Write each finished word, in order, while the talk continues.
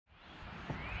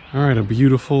All right, a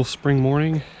beautiful spring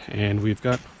morning, and we've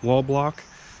got wall block,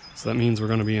 so that means we're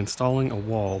going to be installing a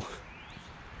wall.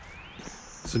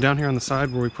 So down here on the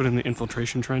side where we put in the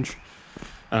infiltration trench,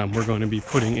 we're going to be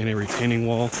putting in a retaining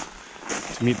wall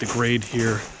to meet the grade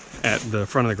here at the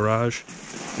front of the garage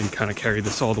and kind of carry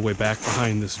this all the way back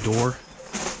behind this door.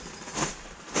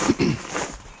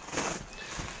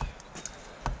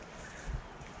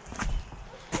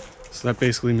 So that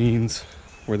basically means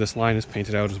where this line is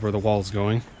painted out is where the wall is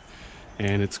going.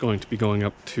 And it's going to be going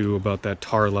up to about that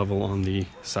tar level on the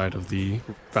side of the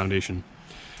foundation.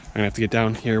 I'm gonna have to get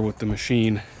down here with the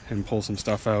machine and pull some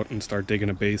stuff out and start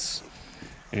digging a base.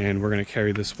 And we're gonna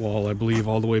carry this wall, I believe,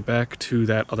 all the way back to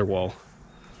that other wall.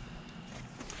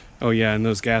 Oh yeah, and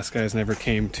those gas guys never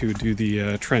came to do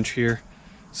the trench here,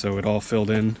 so it all filled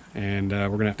in, and we're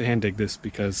gonna have to hand dig this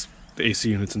because the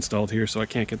AC unit's installed here, so I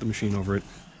can't get the machine over it.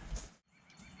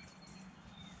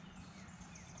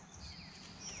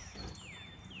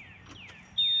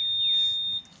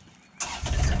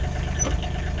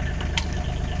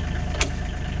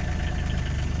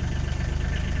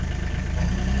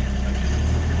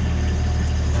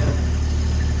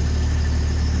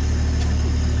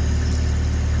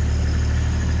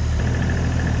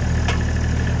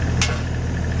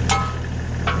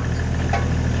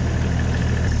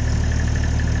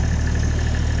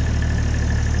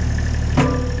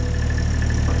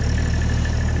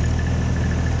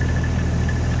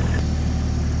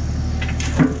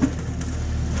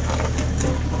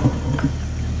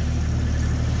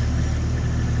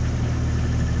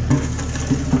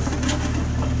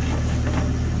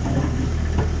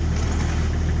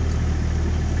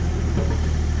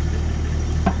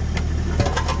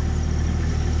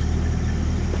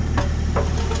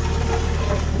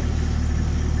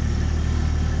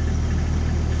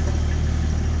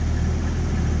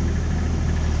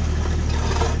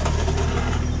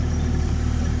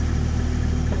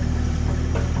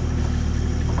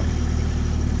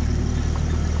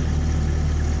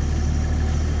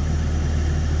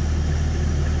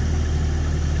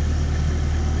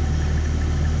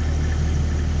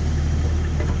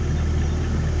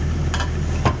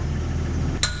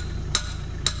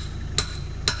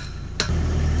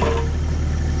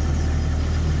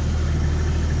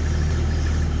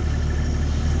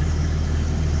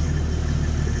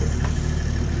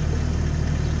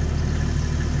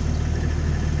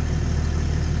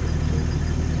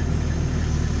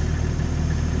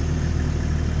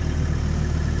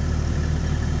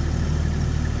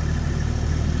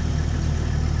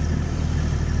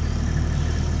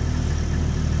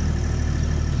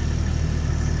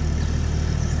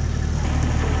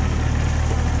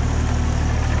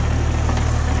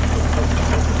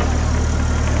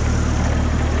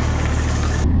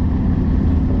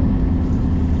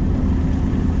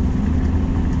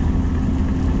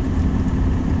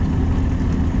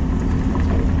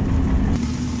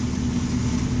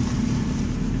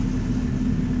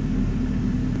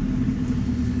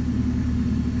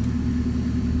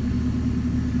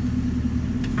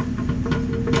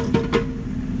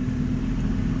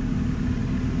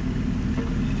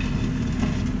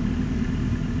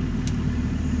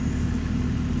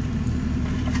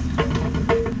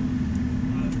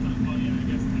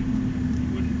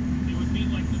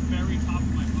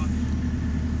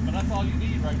 All you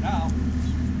need right now.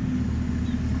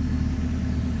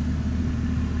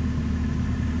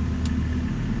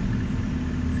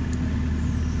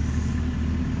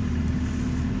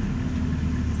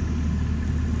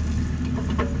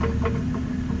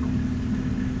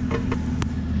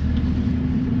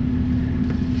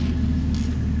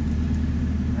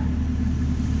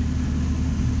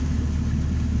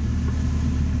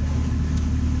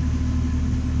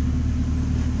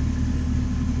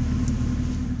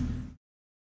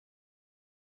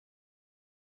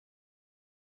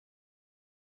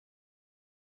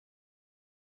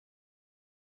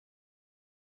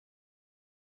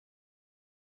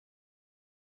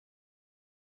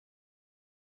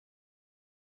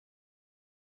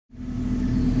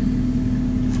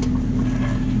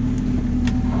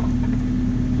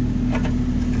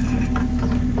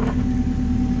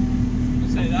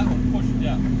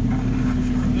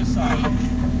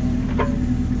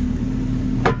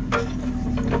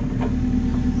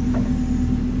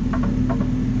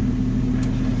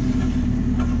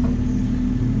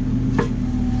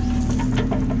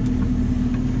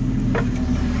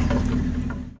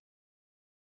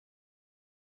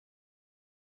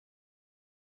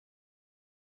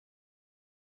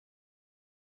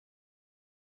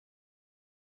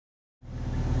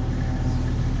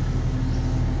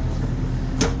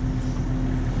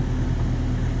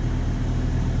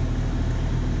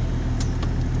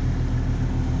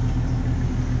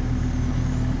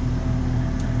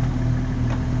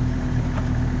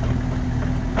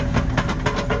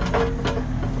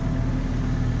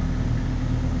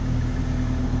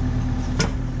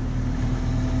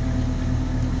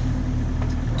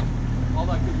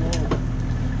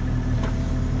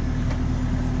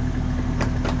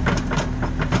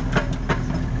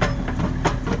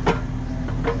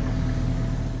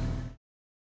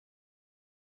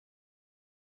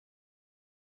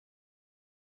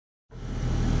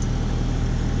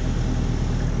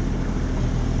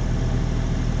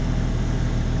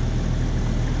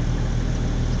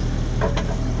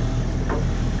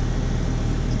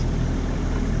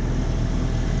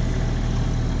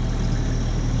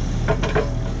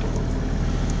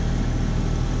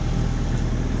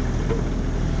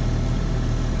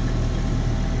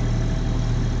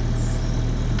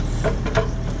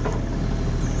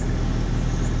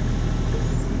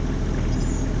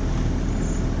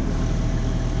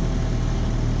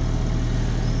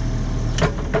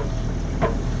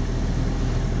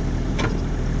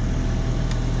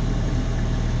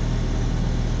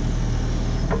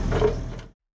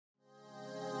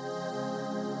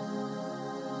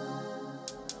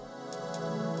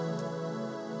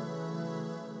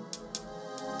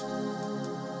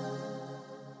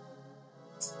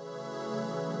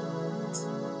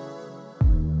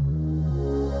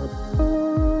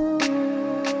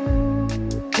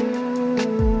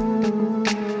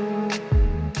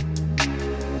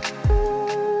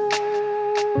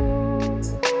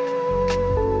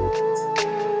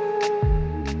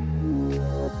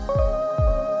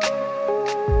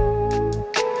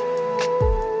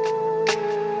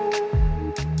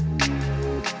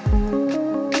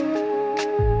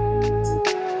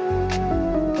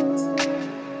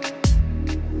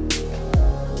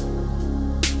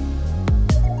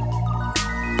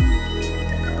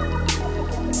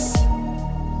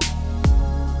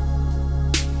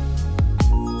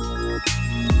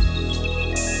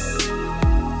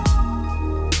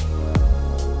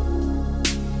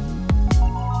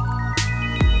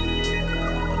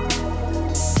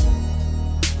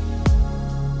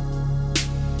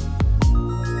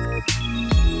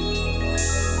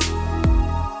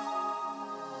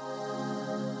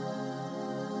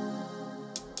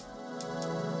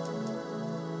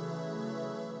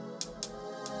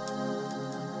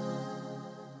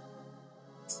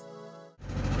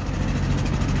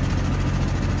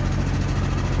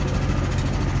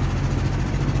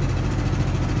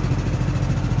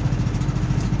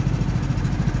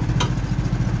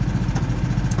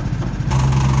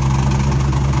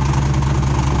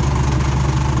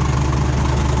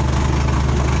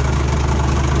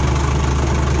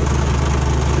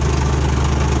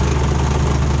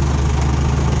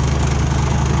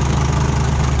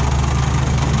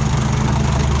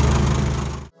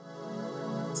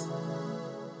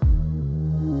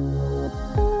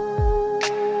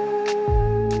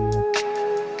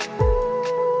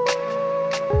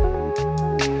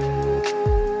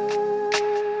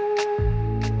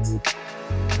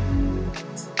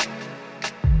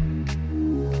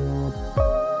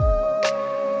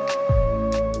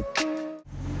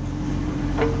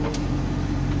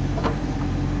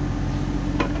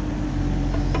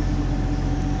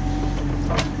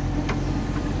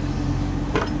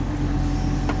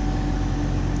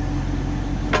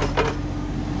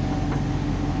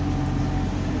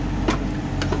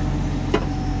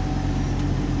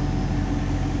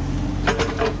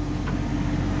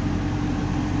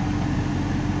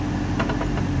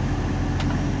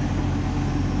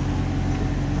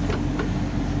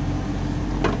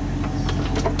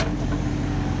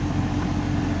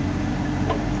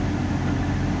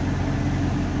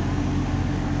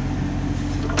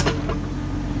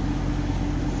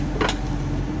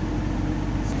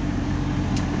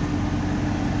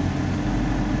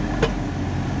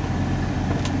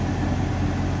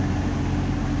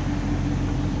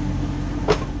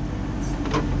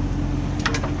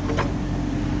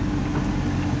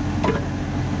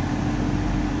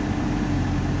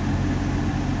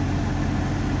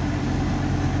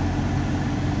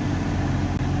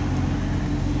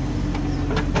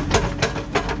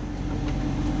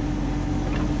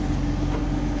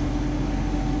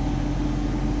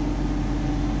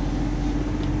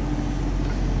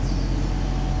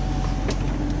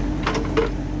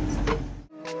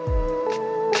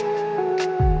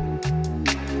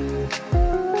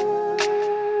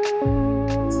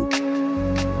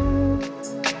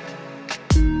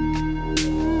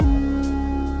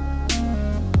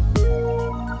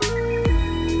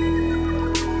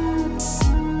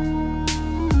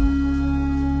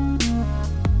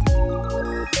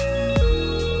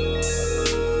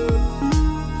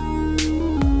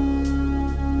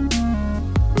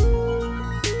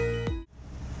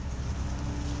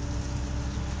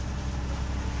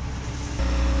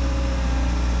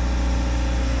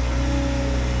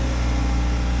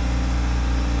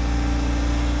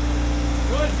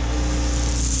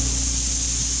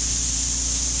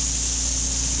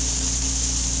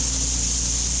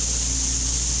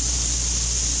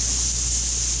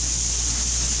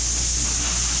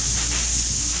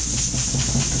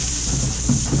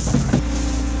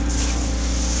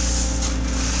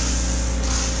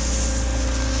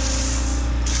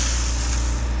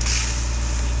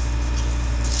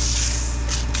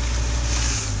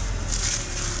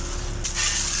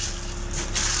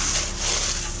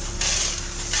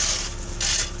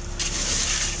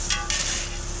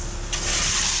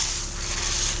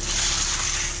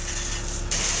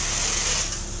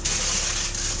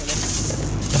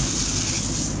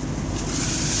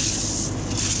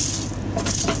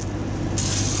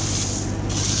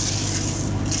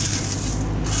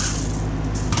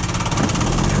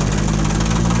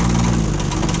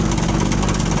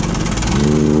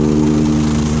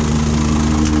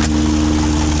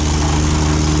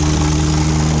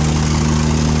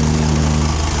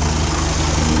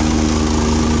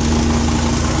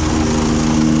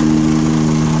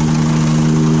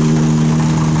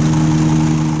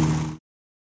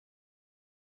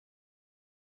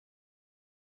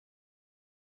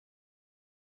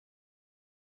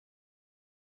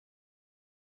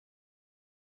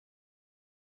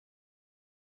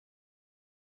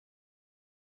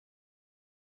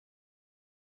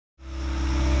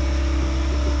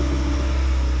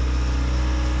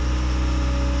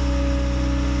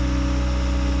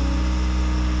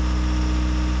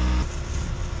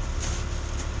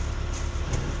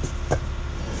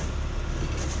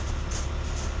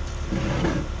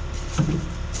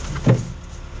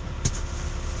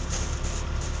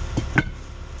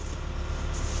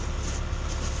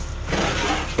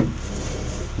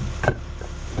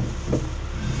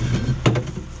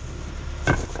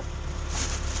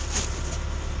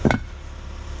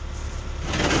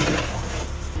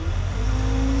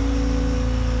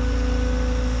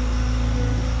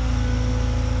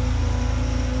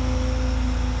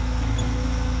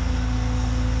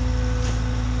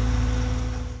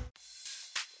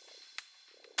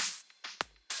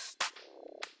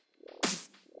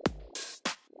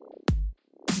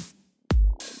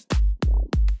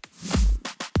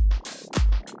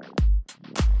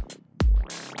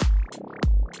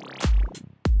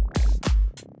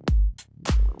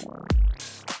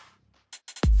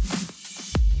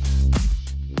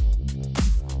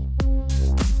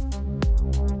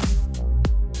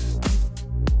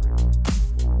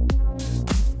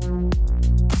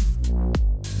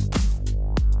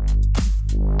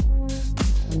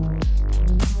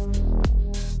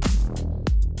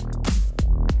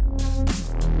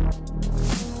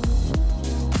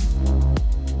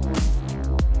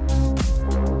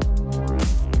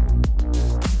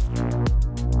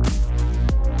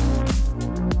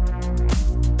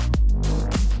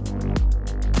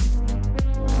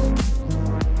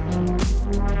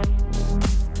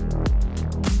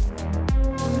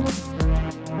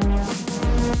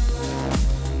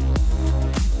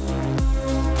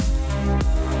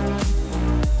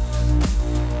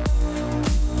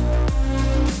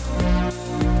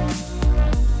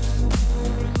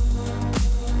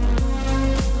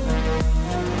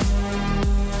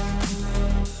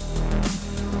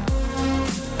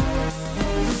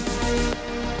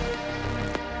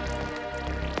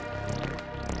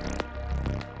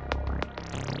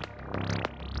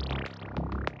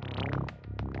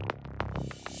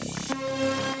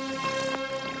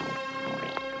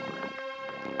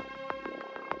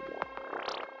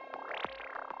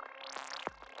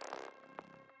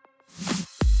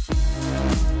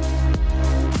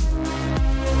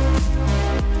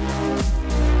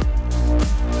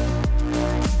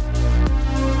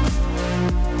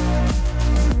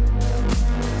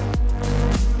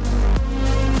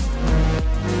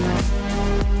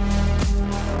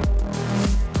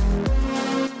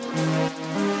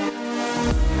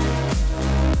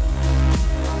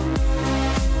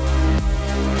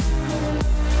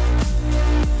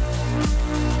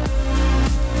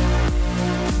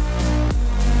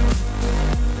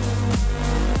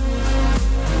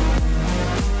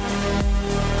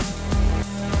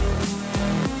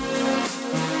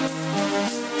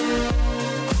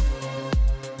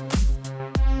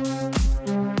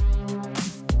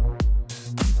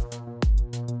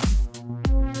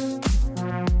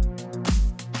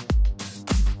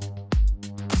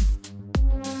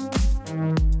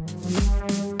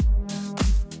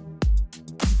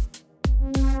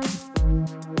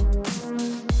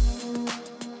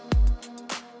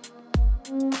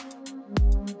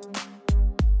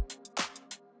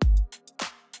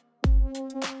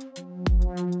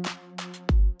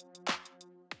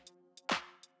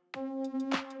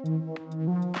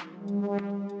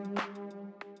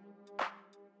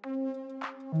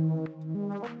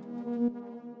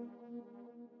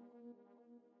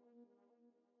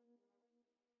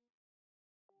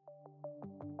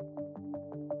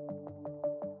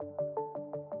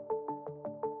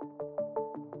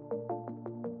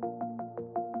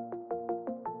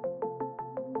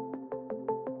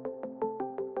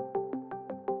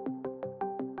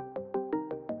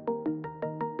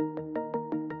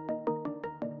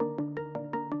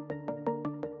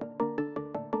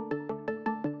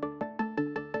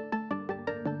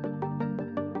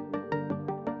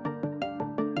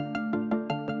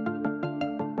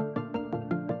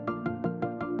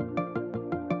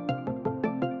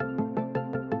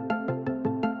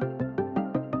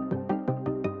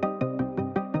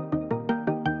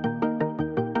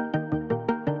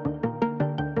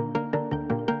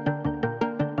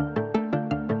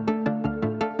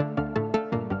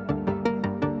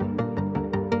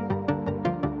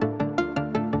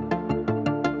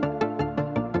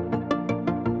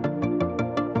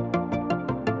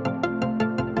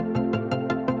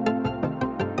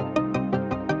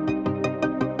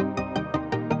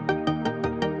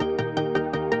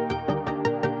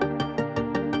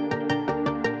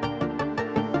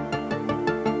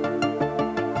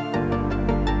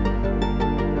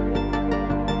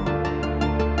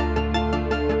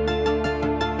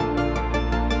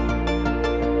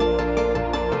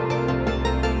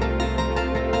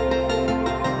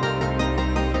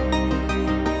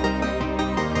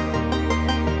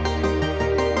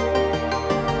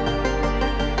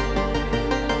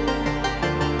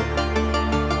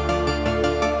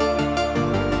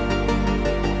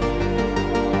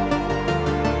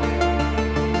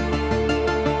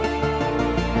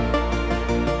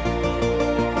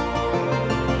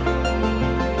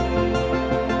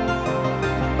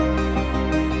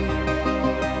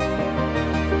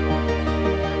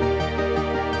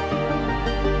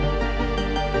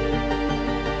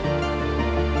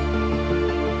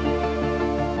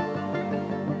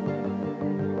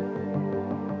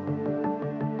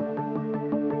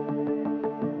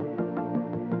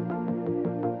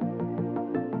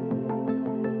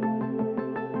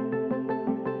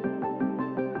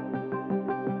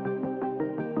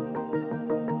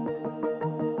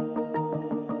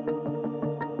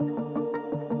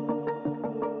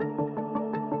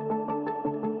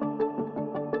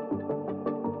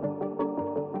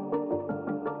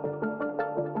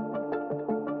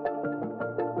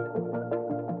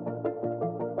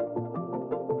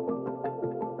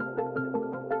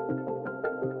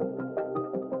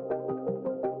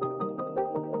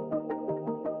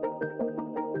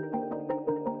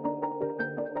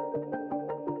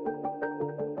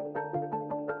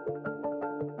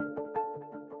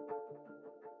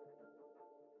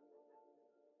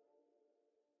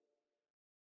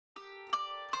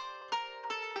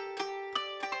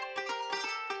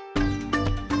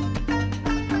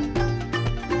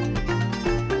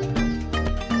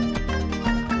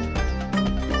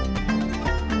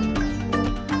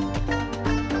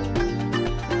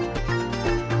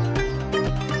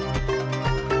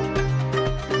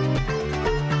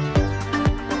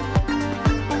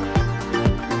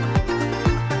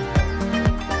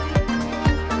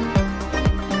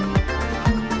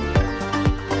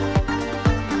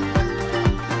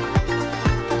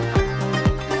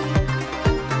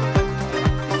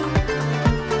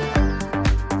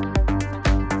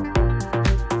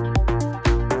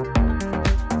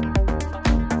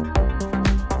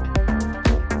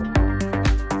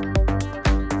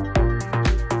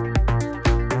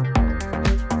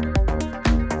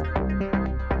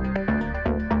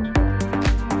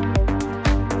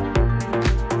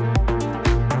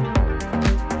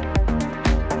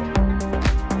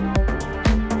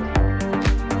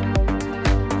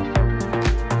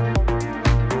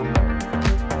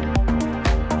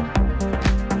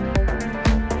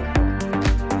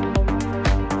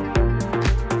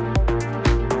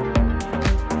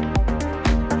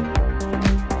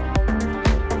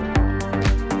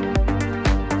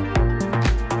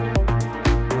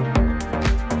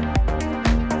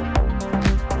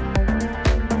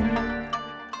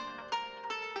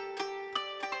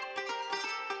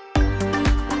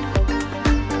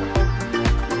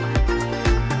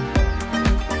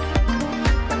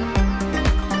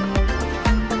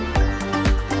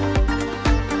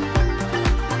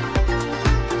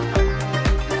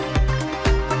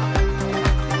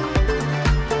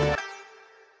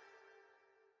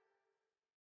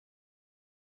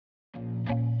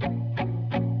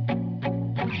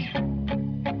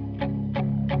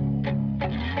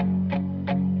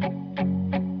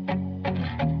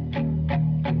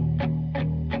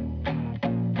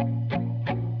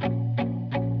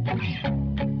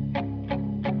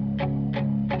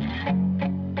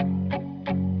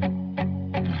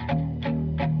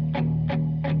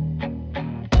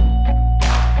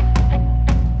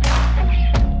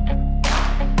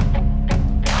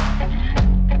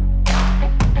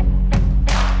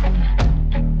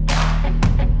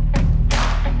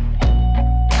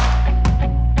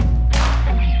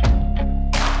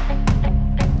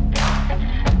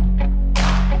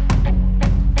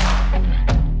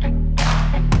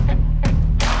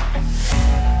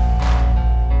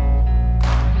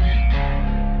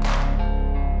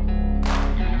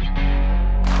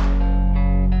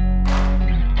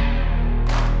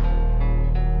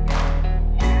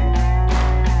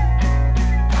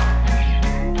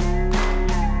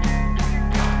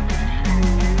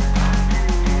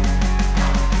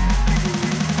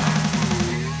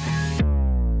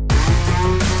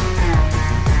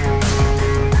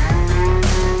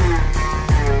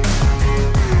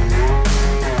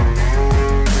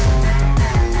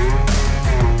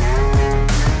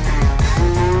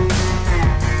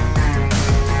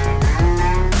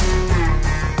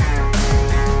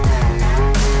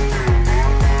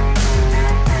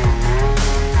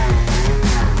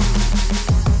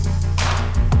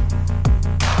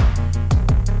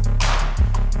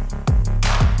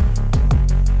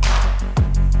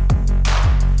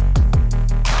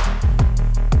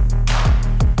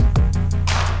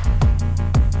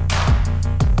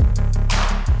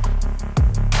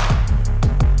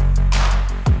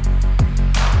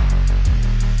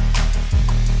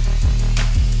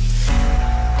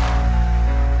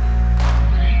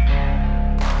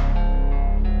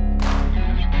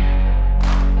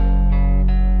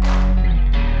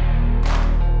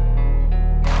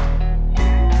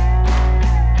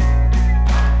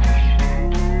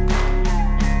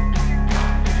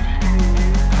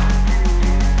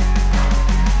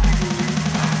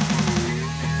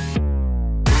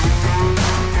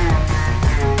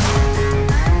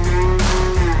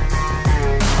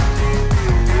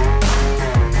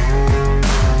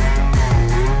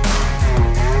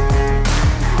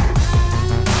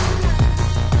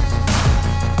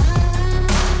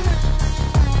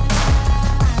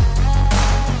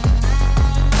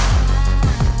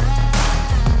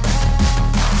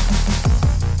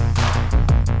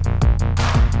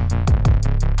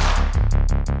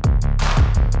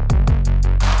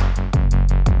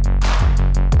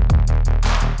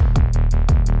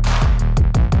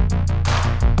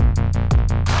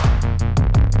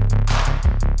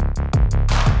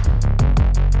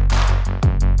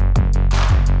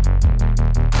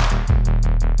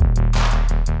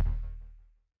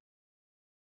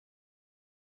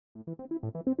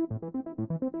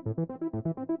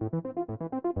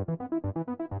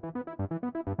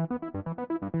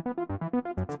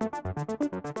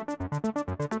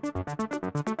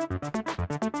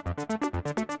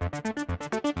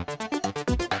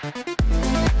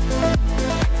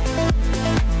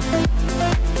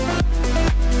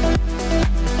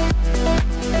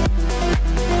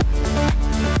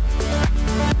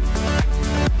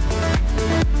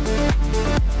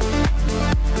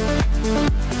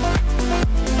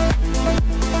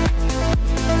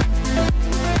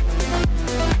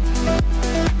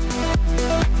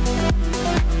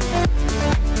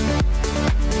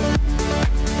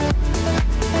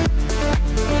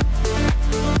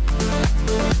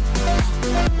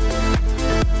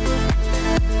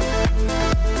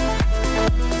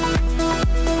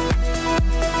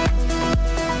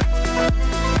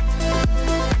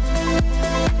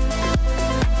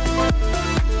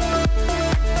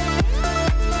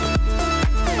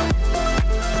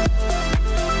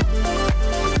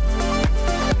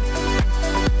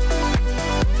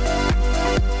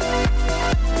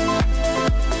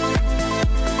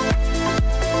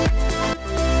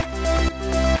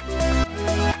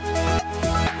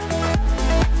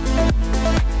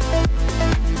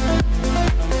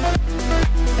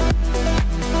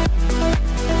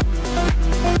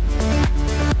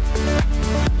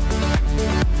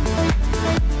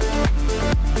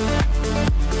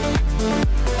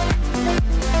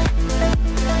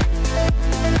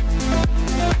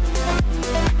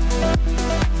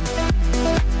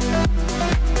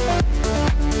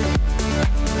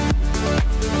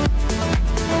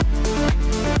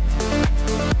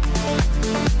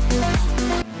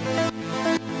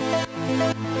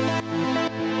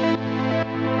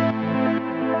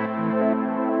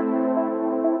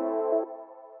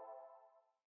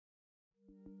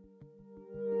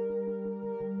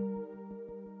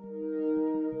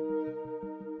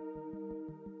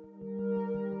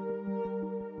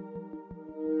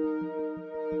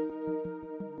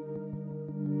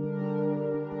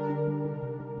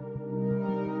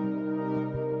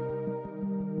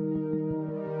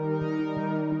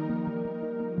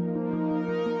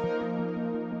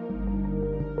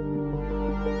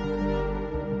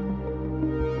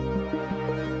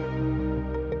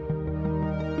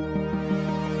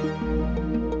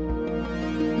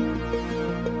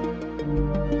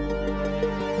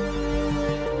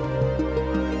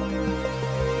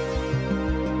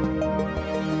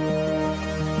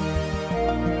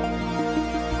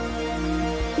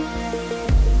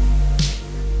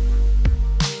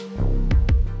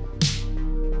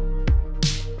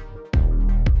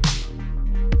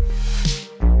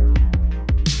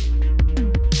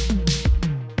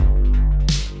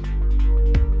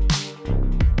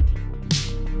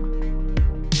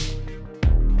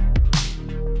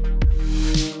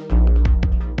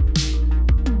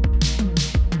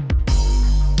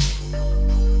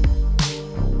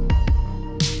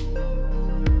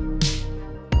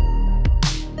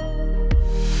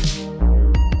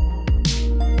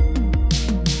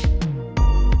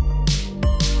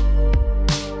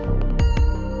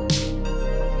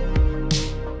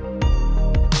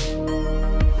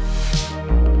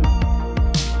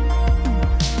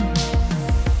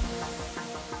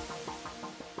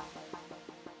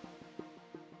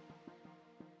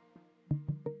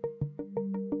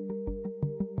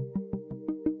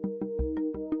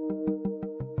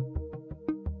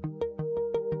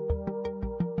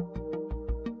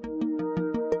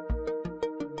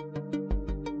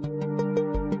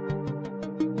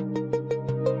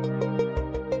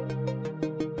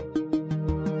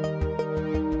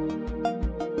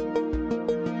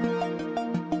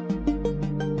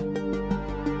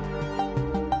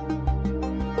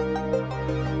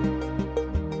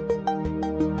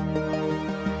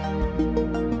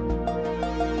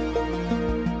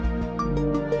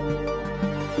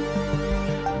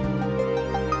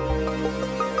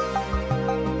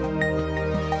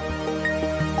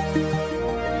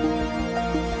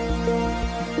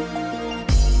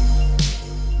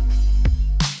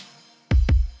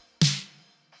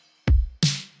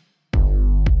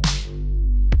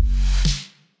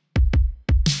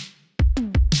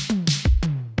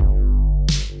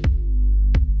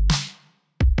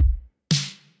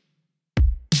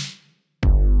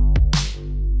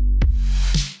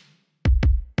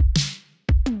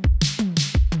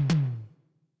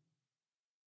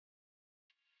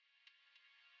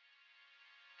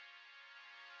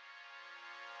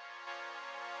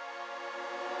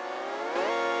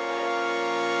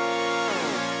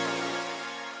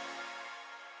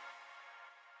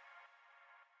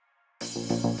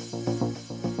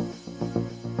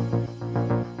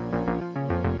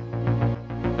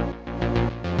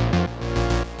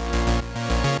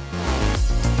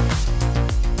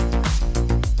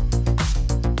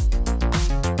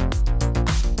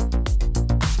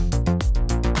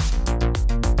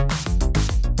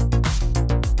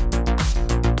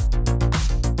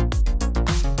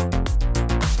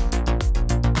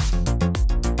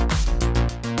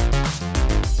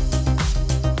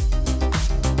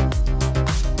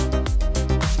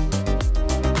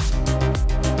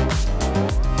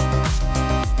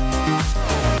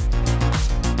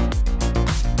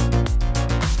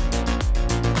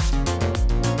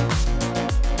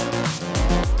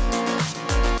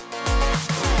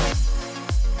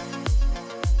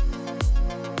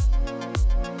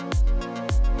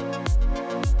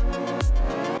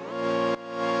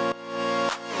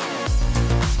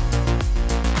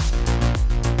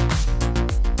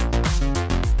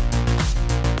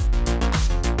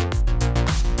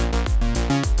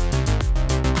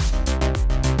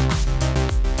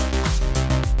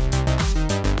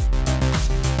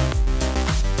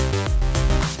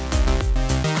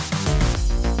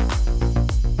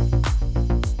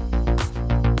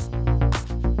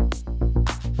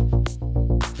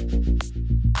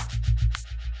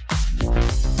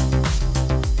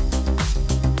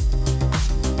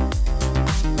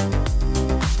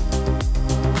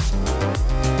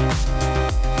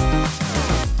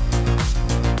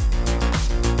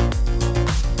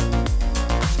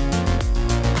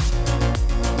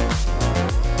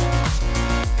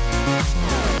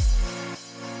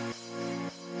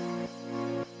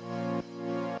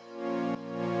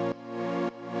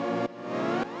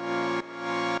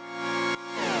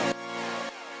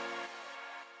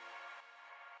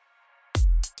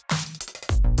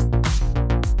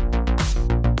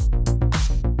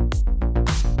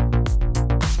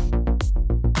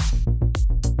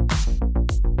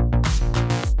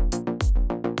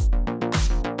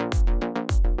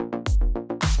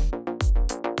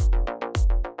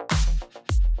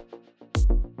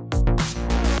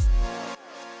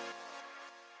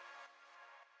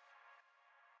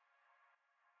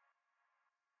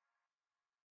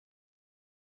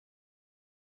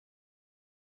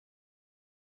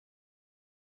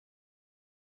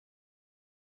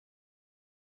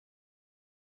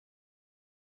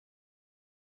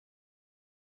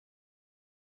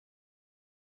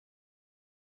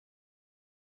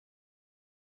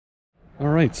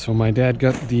 Alright, so my dad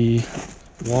got the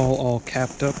wall all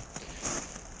capped up.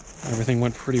 Everything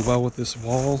went pretty well with this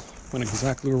wall. Went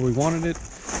exactly where we wanted it.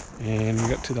 And we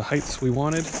got to the heights we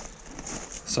wanted.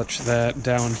 Such that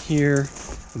down here,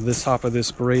 the top of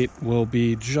this grate will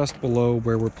be just below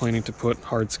where we're planning to put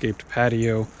hardscaped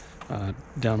patio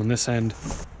down on this end.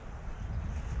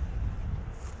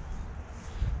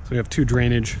 So we have two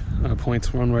drainage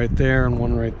points, one right there and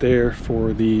one right there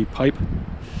for the pipe.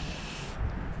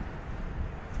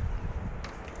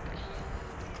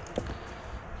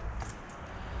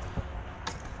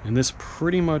 And this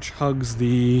pretty much hugs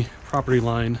the property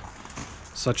line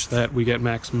such that we get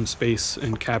maximum space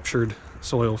and captured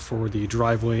soil for the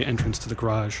driveway entrance to the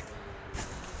garage.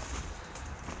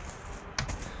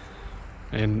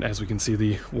 And as we can see,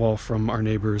 the wall from our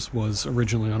neighbors was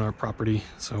originally on our property,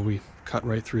 so we cut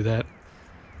right through that.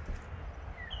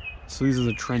 So these are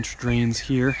the trench drains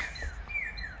here.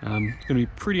 It's going to be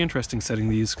pretty interesting setting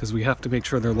these because we have to make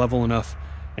sure they're level enough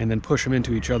and then push them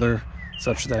into each other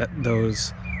such that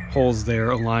those holes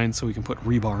there align so we can put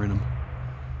rebar in them.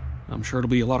 I'm sure it'll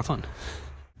be a lot of fun.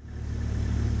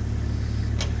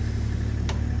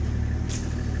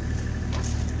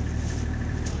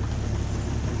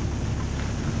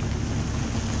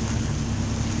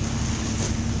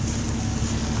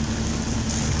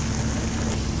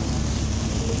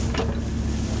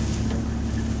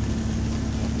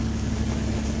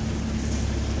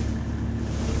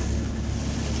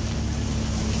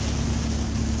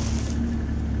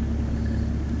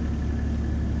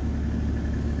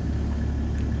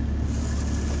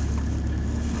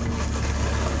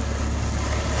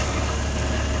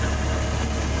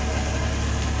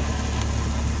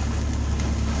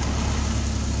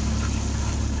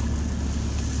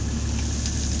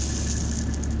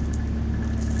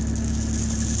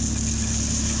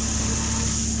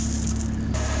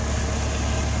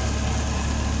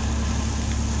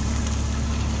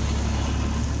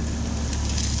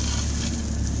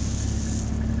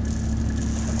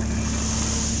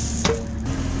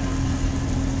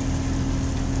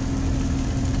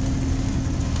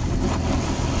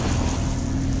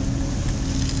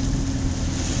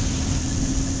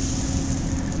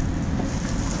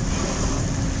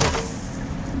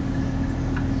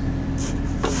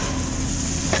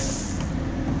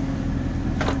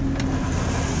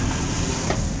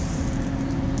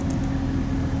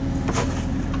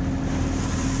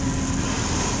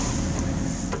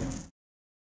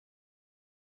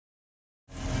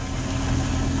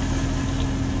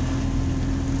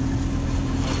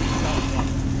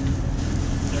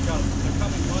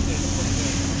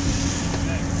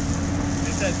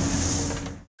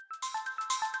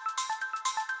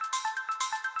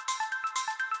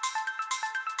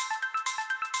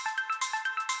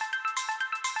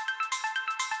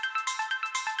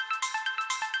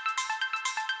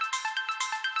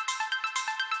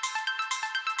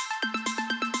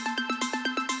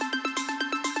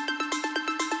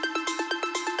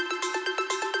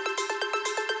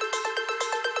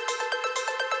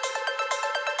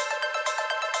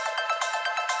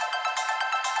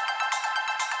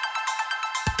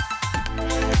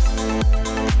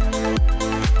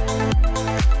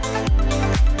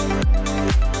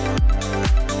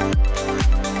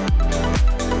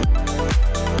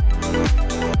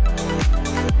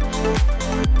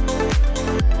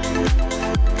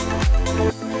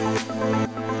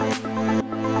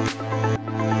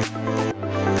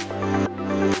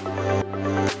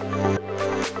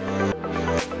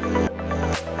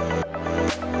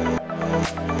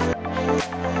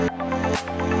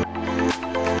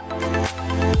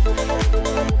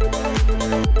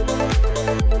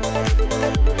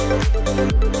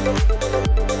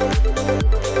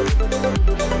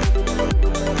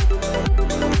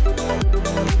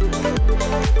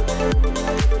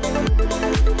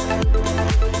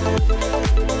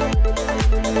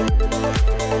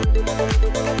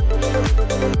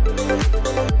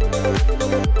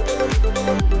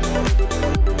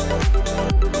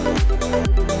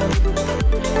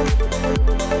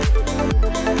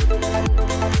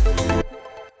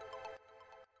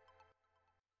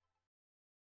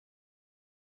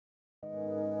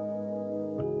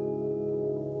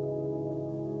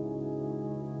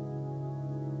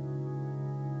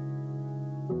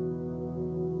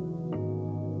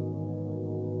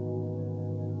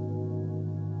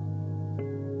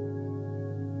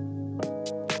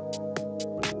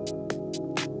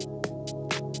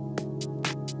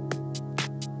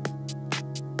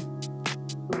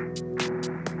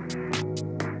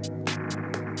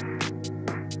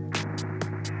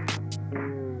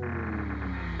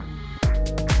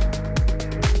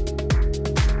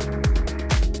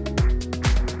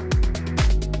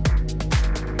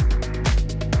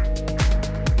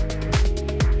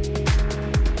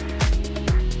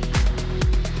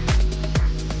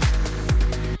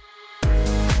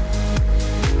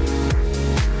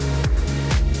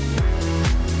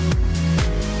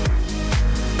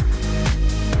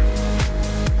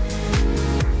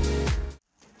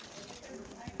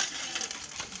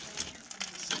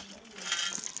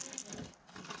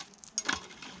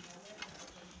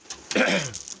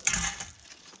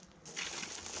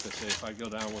 if I go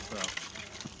down with a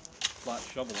flat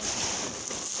shovel like this.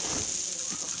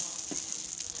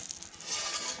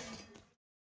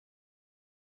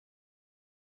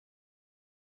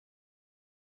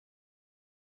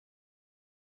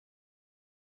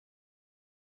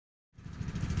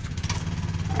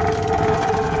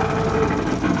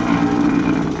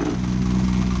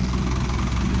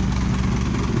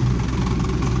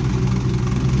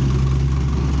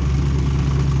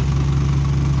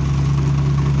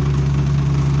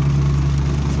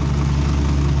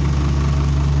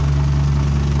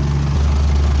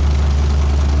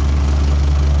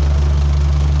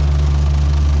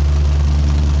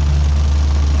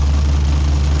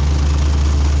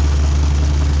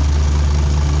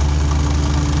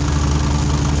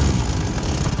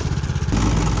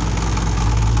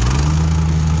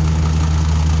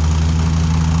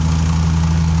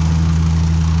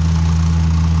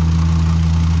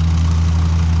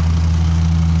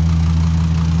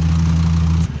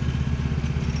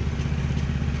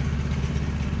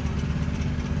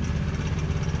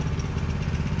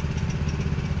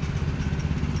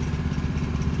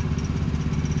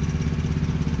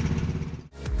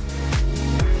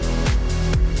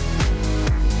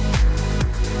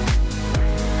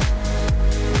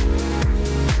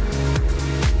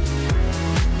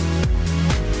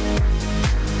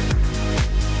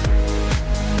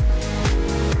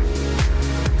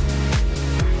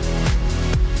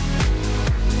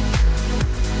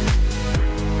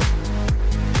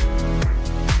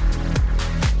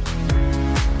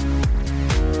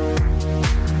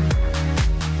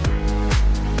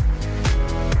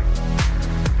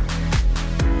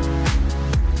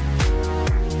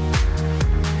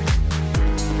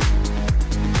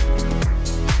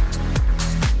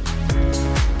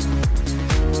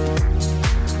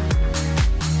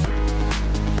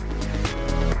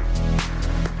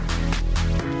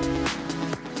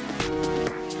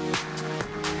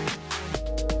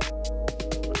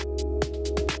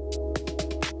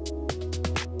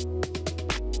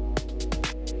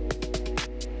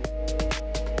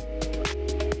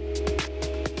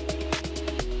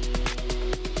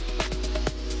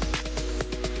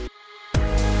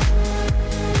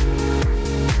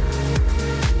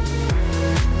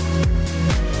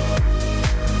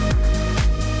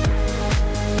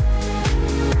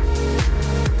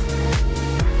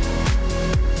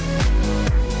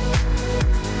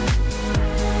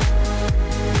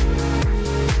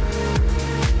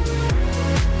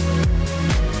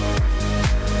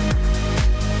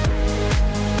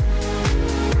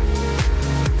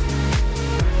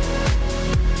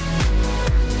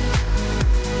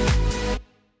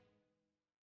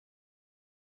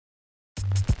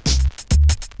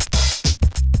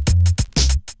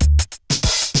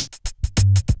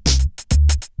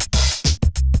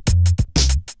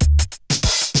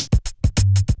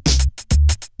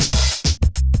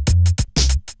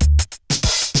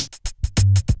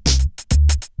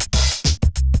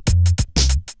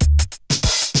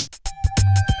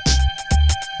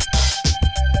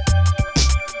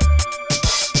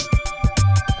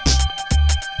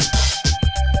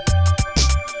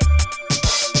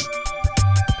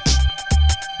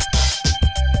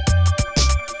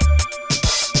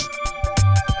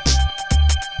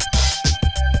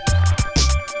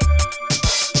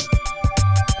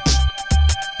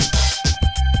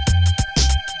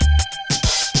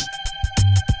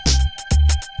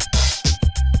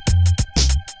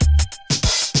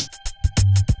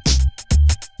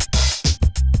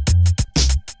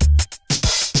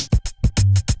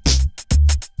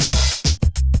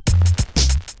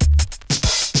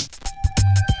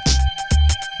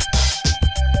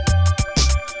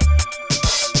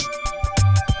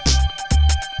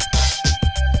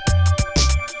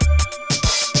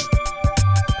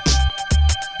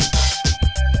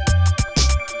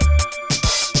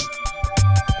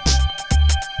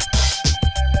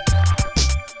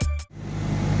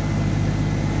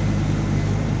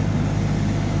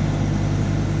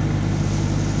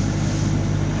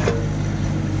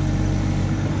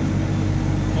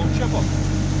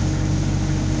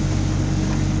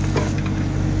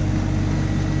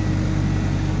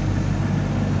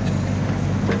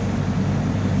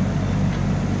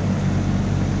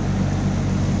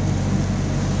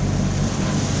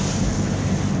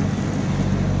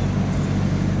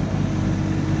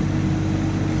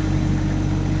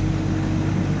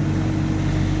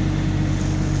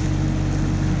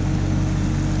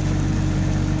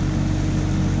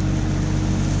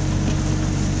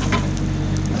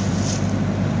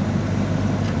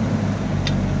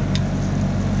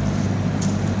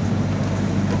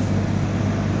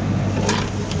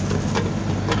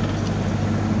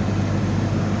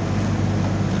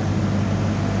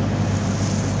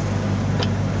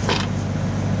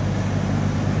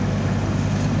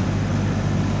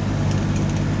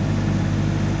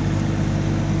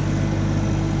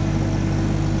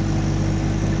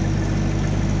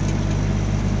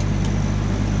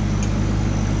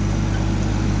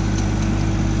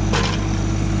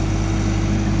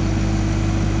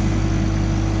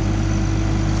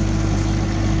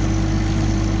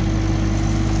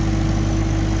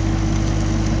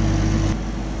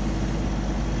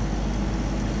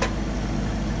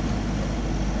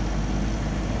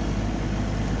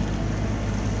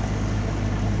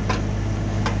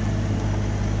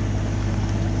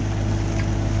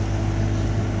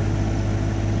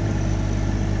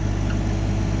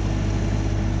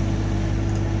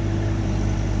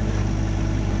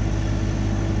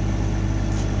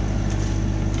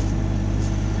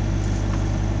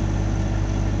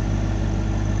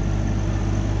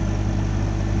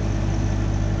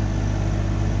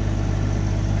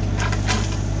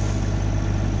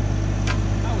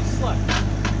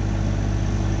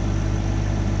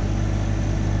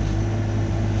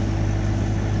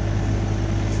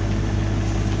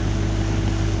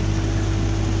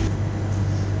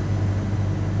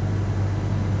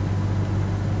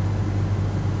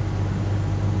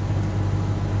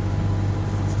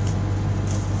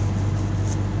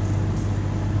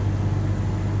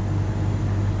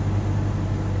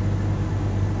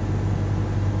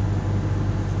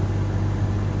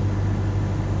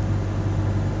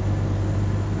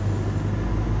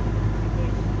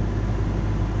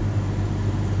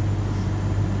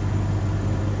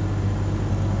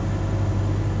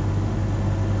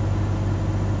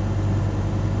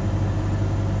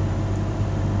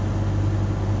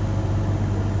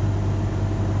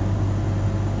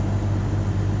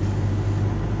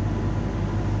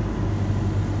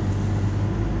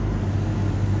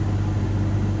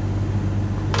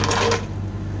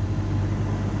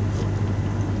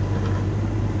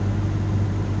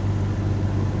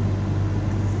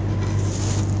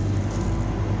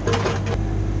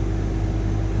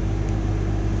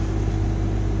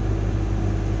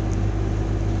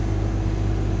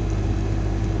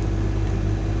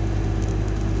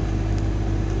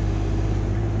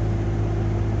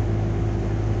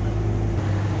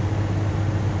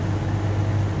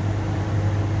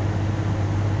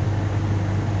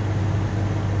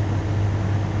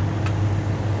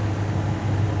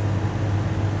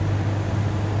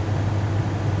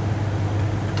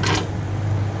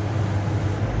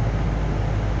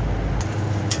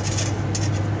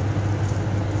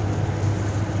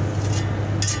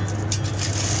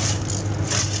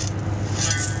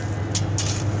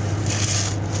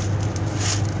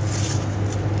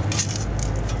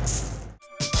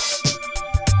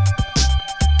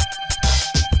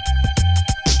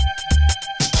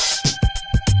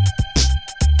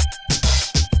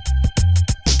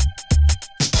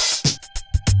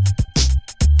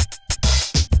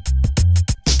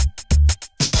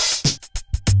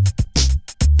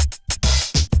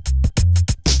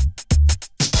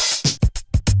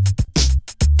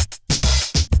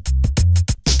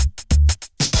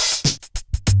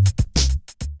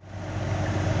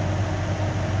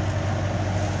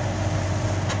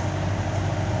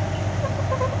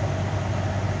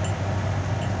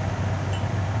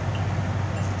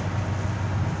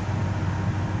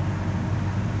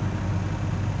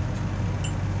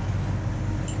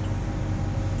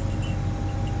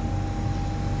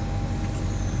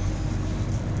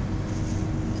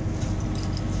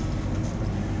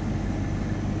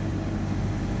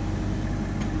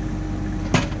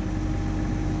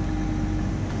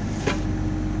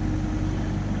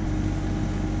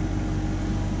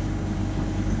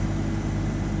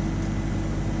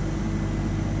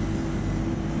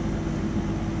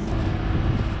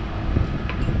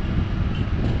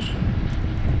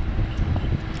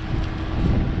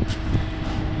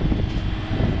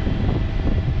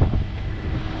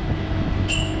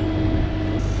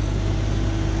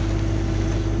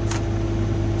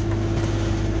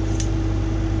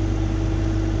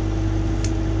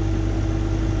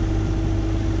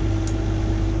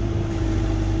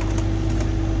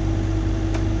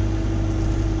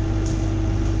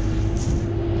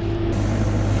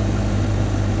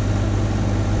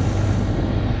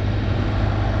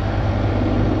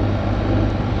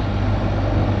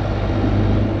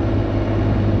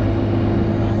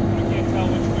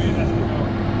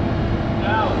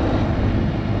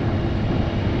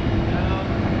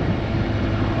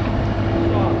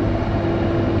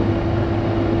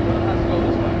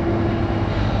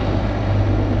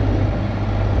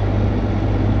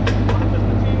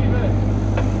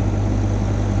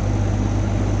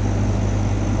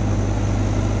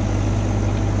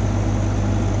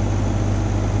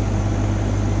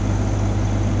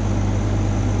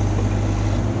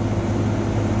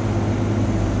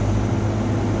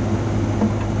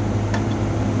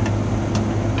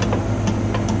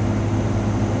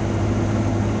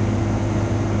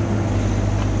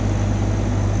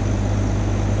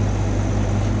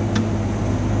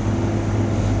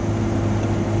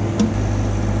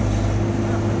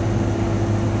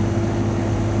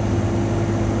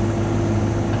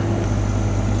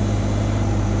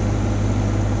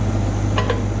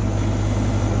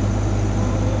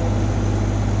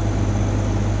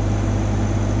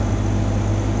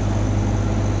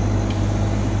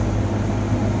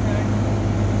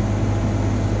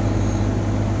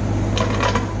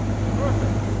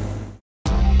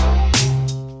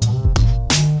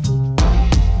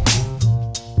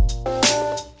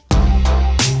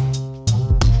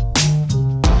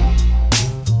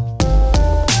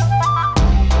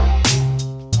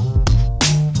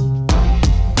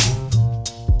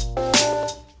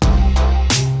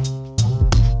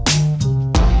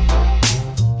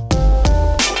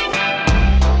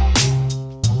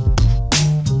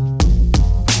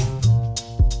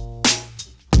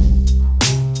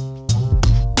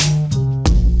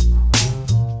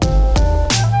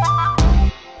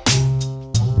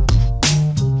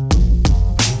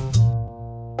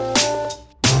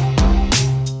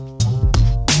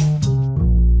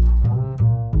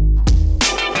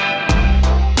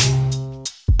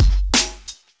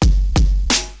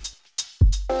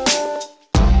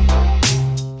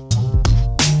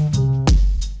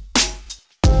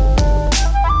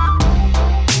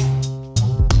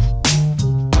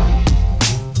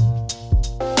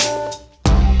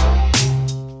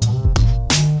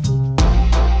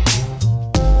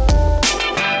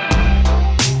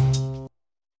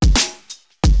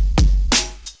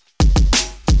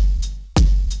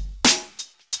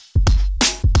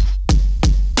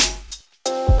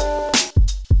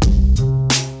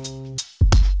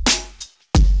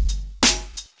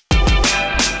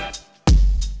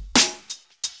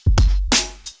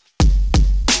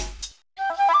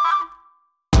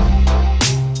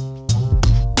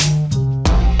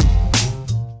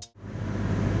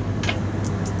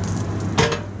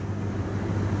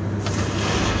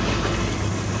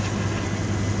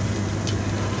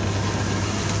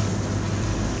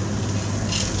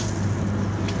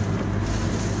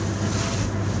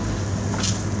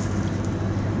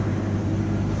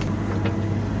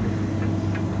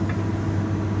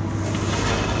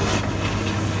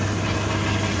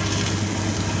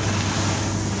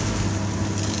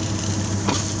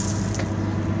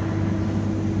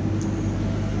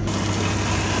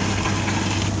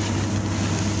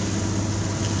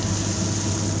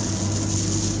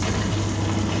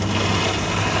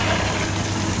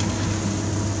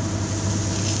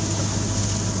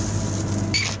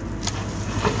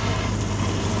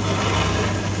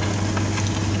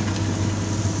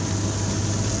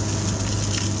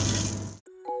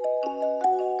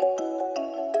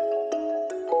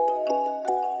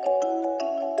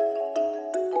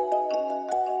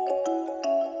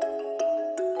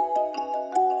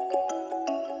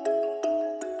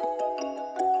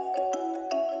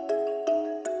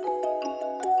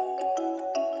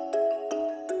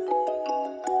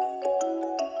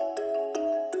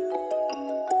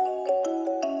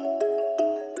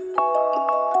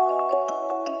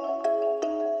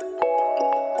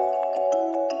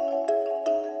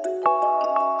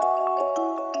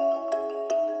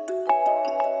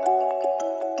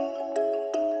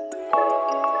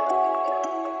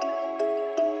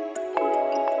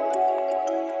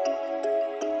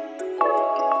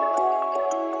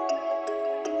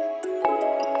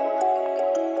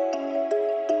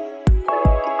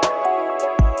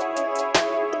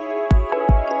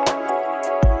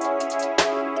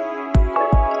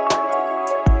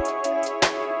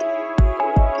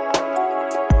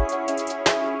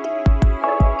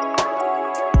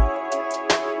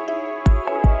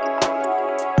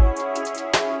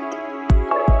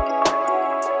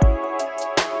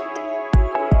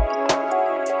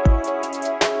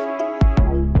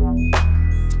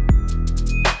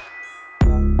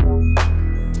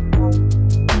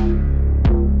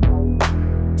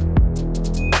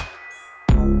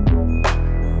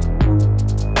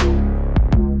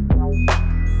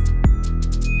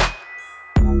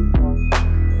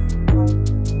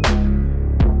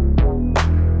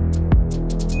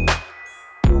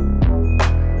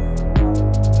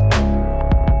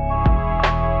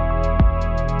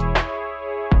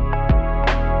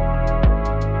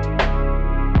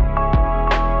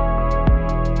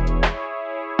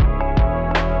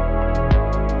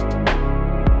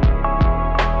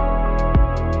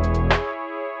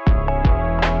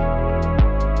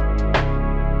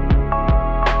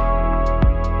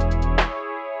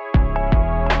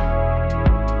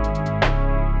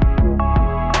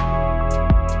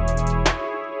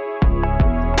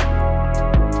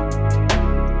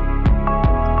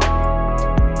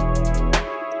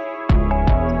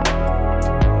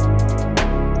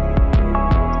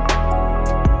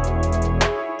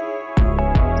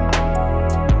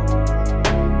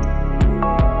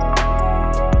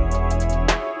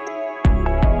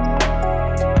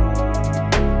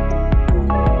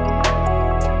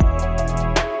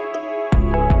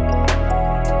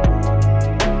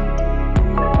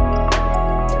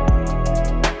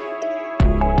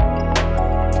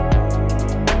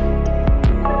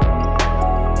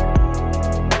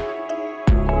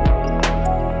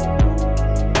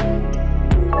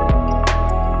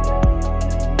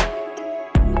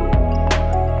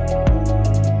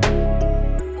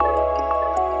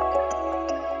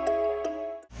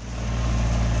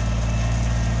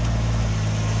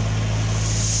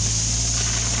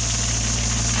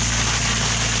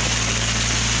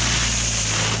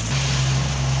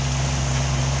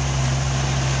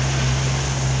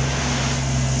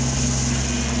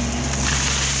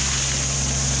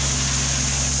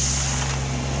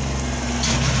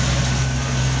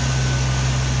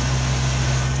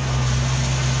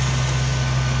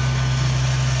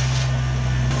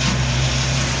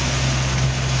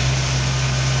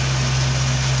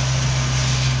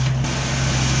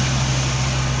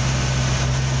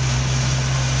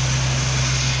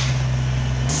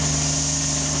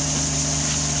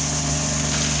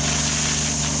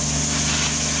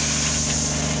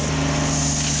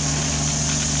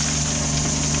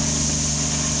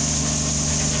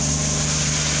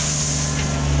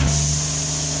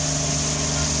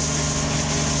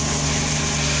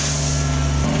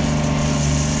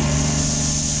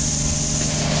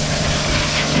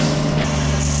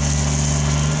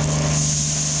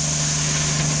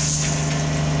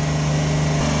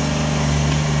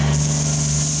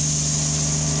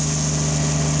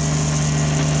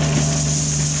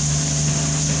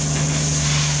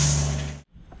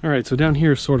 Alright, so down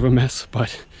here is sort of a mess,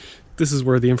 but this is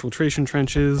where the infiltration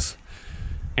trench is,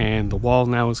 and the wall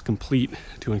now is complete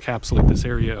to encapsulate this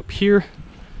area up here.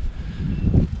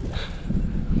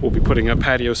 We'll be putting up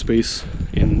patio space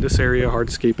in this area,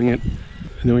 hardscaping it,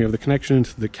 and then we have the connection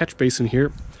into the catch basin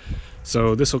here.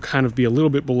 So this will kind of be a little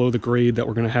bit below the grade that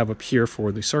we're going to have up here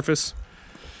for the surface.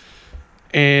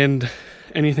 And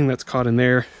anything that's caught in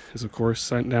there is of course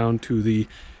sent down to the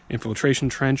infiltration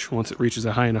trench once it reaches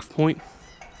a high enough point.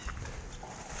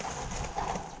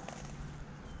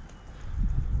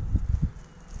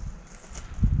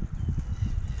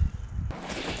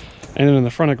 And then in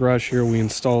the front of the garage here, we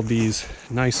installed these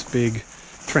nice big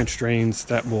trench drains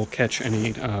that will catch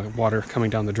any water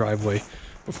coming down the driveway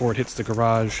before it hits the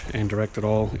garage and direct it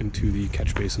all into the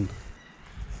catch basin.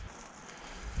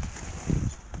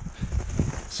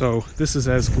 So this is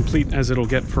as complete as it'll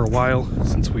get for a while,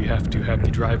 since we have to have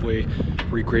the driveway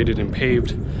regraded and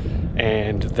paved.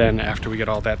 And then after we get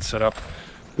all that set up,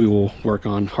 we will work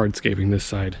on hardscaping this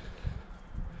side.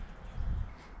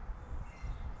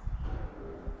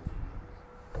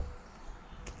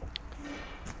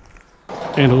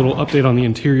 And a little update on the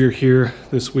interior here.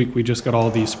 This week we just got all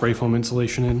the spray foam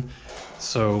insulation in.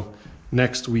 So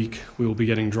next week we will be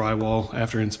getting drywall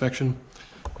after inspection.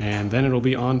 And then it'll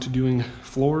be on to doing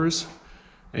floors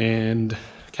and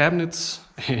cabinets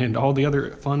and all the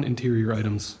other fun interior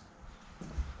items.